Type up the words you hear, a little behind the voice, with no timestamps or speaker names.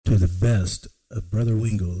to the best of Brother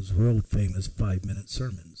Wingo's world-famous 5-minute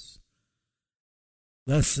sermons.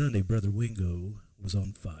 Last Sunday, Brother Wingo was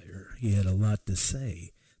on fire. He had a lot to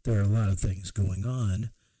say. There are a lot of things going on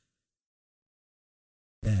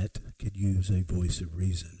that could use a voice of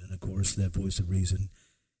reason. And, of course, that voice of reason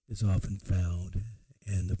is often found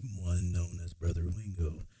in the one known as Brother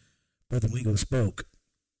Wingo. Brother Wingo spoke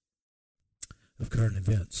of current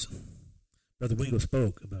events. Brother Wingo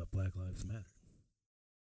spoke about Black Lives Matter.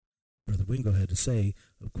 Brother Wingo had to say,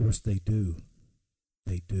 of course they do.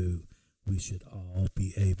 They do. We should all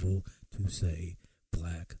be able to say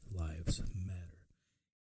Black Lives Matter.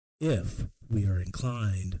 If we are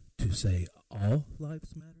inclined to say all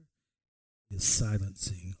lives matter, it is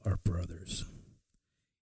silencing our brothers.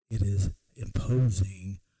 It is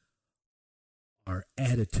imposing our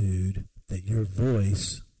attitude that your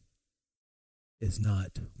voice is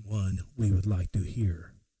not one we would like to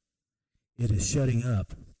hear. It is shutting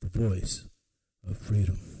up the voice of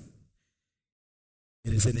freedom.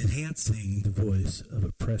 It is enhancing the voice of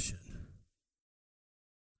oppression.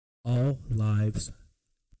 All lives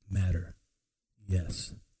matter.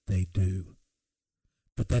 Yes, they do.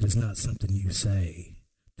 But that is not something you say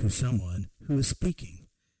to someone who is speaking.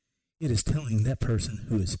 It is telling that person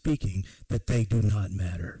who is speaking that they do not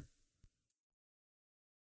matter.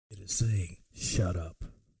 It is saying, shut up.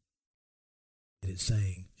 It is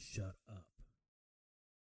saying, shut up.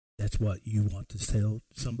 That's what you want to tell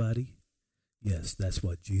somebody? Yes, that's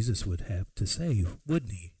what Jesus would have to say,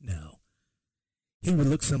 wouldn't he now? He would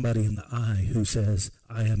look somebody in the eye who says,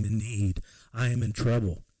 I am in need, I am in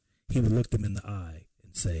trouble. He would look them in the eye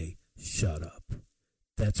and say, shut up.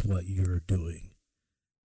 That's what you're doing.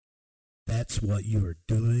 That's what you are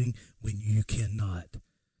doing when you cannot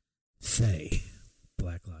say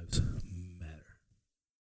Black Lives